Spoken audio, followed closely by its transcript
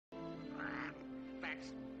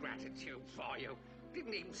attitude for you.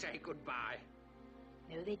 Didn't even say goodbye.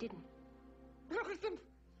 No, they didn't. Look at them.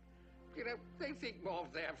 You know, they think more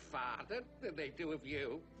of their father than they do of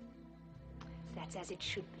you. That's as it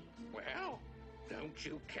should be. Well, don't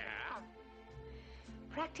you care?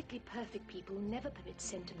 Practically perfect people never permit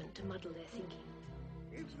sentiment to muddle their thinking.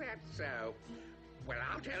 Is that so? Well,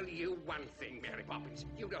 I'll tell you one thing, Mary Poppins.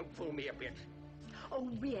 You don't fool me a bit. Oh,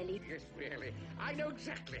 really? Yes, really. I know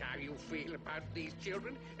exactly how you feel about these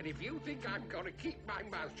children, and if you think I'm going to keep my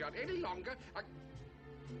mouth shut any longer,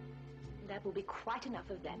 That will be quite enough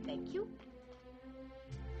of that, thank you.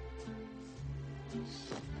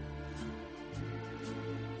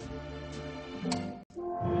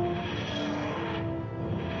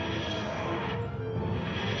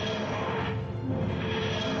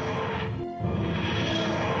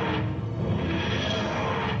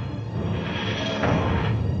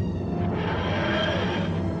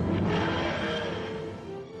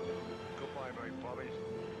 Goodbye, Mary Poppins.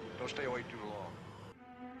 Don't stay away too